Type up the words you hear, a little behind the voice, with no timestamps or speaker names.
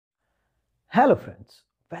Hello friends,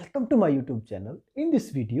 welcome to my YouTube channel. In this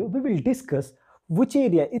video, we will discuss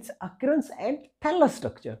Vaucheria, its occurrence and thallus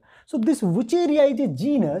structure. So this Vaucheria is a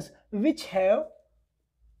genus which have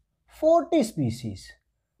 40 species.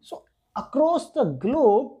 So across the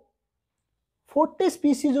globe, 40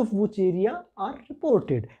 species of Vaucheria are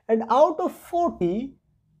reported, and out of 40,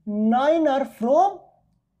 9 are from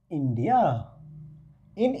India.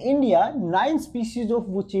 In India, 9 species of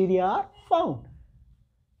Vaucheria are found.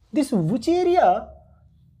 This Vaucheria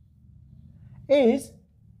is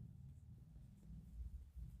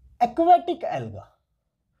aquatic alga.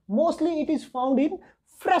 Mostly it is found in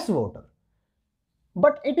fresh water,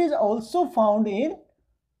 but it is also found in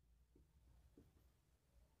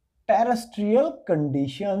terrestrial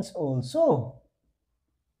conditions also.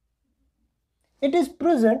 It is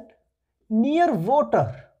present near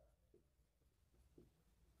water.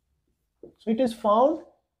 So it is found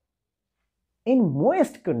in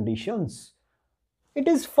moist conditions. It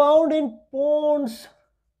is found in ponds,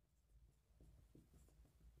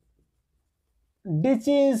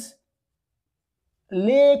 ditches,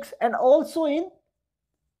 lakes, and also in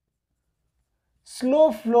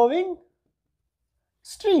slow flowing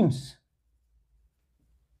streams.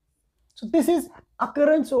 So this is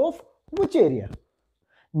occurrence of Vaucheria.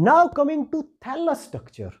 Now coming to thallus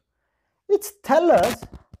structure. Its thallus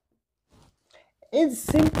is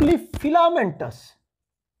simply filamentous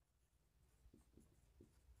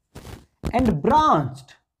and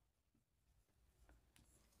branched.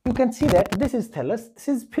 You can see that this is thallus, this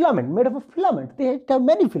is filament, made up of filament. They have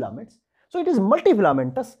many filaments. So it is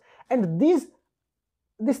multifilamentous, and this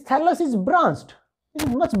thallus is branched. It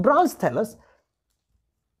is much branched thallus.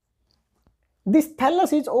 This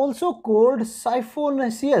thallus is also called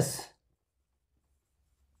siphonaceous.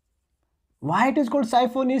 Why it is called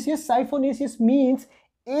siphonaceous? Siphonaceous means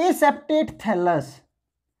aseptate thallus.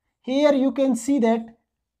 Here you can see that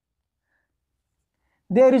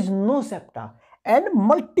there is no septa and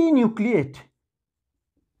multinucleate.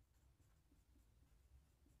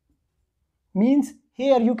 Means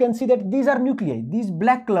here you can see that these are nuclei. These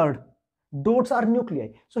black colored dots are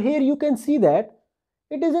nuclei. So here you can see that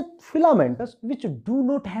it is a filamentous which do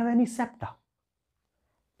not have any septa.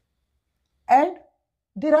 And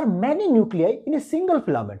there are many nuclei in a single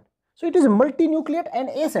filament. So it is multinucleate and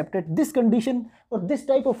aseptate. This condition or this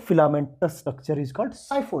type of filamentous structure is called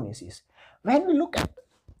siphonaceous. When we look at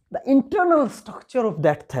the internal structure of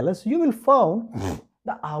that thallus, you will find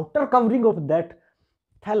the outer covering of that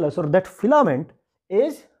thallus or that filament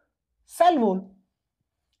is cell wall.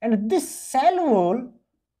 And this cell wall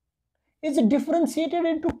is differentiated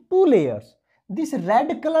into two layers. This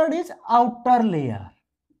red colored is outer layer,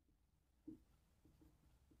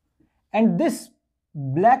 and this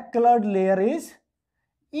black colored layer is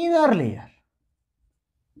inner layer.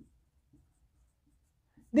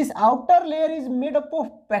 This outer layer is made up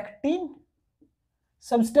of pectin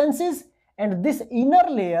substances, and this inner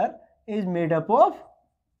layer is made up of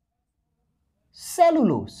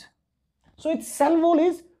cellulose. So its cell wall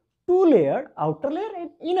is two-layered, outer layer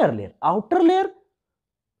and inner layer. Outer layer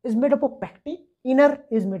is made up of pectin, inner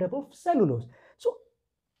is made up of cellulose. So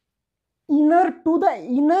inner to the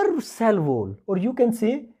inner cell wall, or you can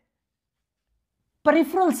say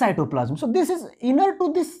peripheral cytoplasm. So this is inner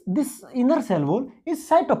to this inner cell wall is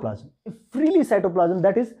cytoplasm, a freely cytoplasm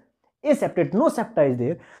that is aseptate, no septa is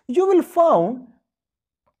there. You will find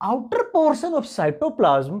outer portion of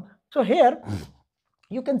cytoplasm. So here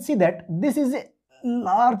you can see that this is a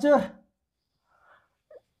larger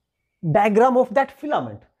diagram of that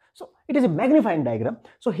filament. So it is a magnifying diagram.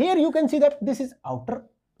 So here you can see that this is outer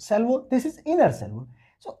cell wall, this is inner cell wall.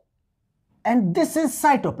 So, and this is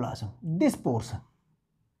cytoplasm, this portion.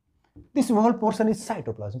 This whole portion is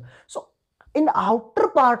cytoplasm. So in the outer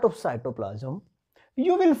part of cytoplasm,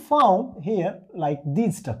 you will find here like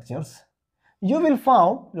these structures. You will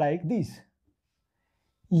find like these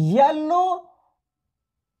yellow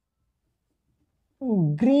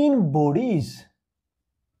green bodies.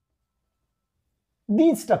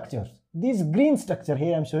 These structures, this green structure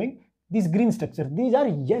here I am showing, this green structure, these are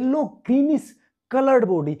yellow greenish colored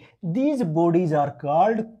body. These bodies are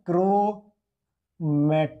called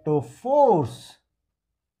chromatophores.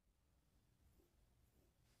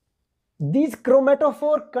 This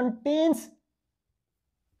chromatophore contains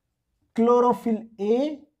chlorophyll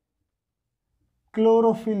A,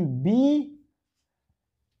 chlorophyll B,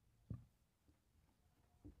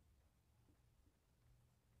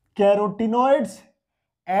 carotenoids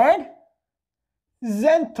and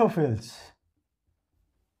xanthophylls.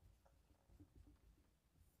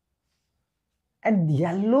 And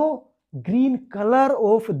yellow green color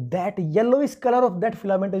of that, yellowish color of that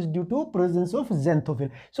filament is due to presence of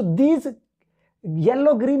xanthophyll. So these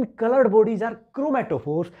yellow-green colored bodies are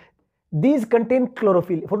chromatophores. These contain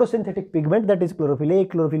chlorophyll, photosynthetic pigment, that is chlorophyll A,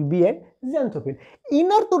 chlorophyll B and xanthophyll.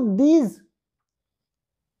 Inner to these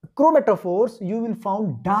chromatophores, you will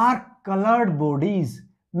find dark colored bodies,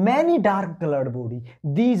 many dark colored bodies.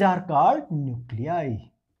 These are called nuclei.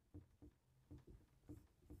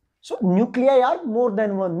 So nuclei are more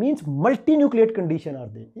than one, means multinucleate condition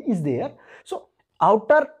is there. So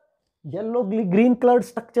outer yellow green colored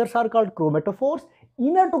structures are called chromatophores.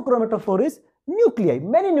 Inner to chromatophore is nuclei.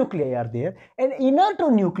 Many nuclei are there, and inner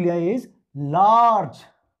to nuclei is large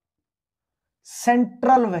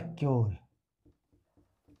central vacuole.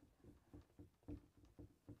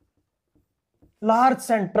 Large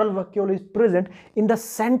central vacuole is present in the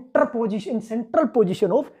central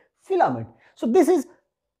position of filament. So this is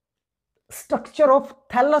structure of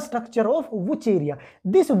thallus structure of Vaucheria.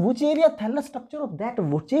 This Vaucheria thallus structure of that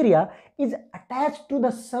Vaucheria is attached to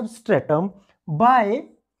the substratum by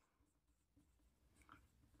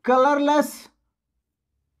colorless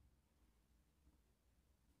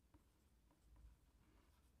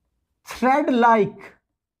thread-like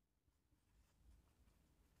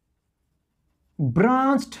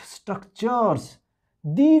branched structures.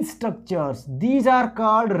 These structures, these are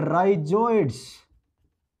called rhizoids.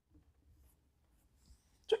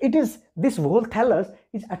 So it is, this whole thallus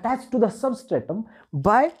is attached to the substratum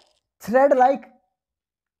by thread-like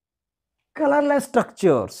colorless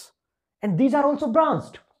structures, and these are also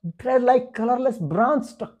branched, thread-like colorless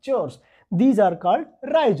branched structures. These are called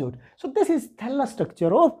rhizoid. So this is thallus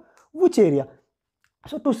structure of Vaucheria.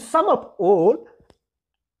 So to sum up all,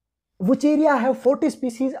 Vaucheria have 40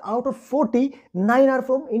 species. Out of 40, 9 are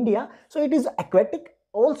from India. So it is aquatic,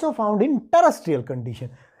 also found in terrestrial condition.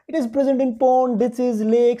 It is present in ponds, ditches,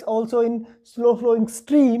 lakes, also in slow flowing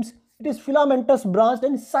streams. It is filamentous, branched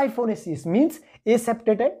and siphonaceous, means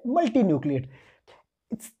aseptate and multinucleate.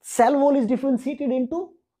 Its cell wall is differentiated into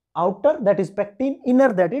outer, that is pectin,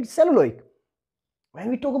 inner, that is celluloid. When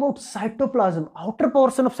we talk about cytoplasm, outer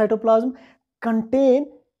portion of cytoplasm contain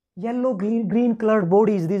yellow green colored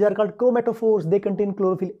bodies. These are called chromatophores. They contain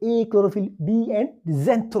chlorophyll A, chlorophyll B and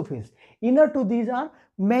xanthophylls. Inner to these are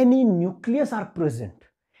many nucleus are present,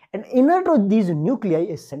 and inner to these nuclei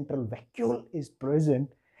a central vacuole is present,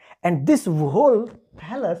 and this whole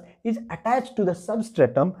thallus is attached to the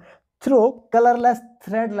substratum through colorless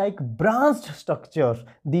thread-like branched structures.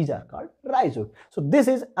 These are called rhizoid. So this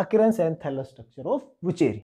is occurrence and thallus structure of Vaucheria.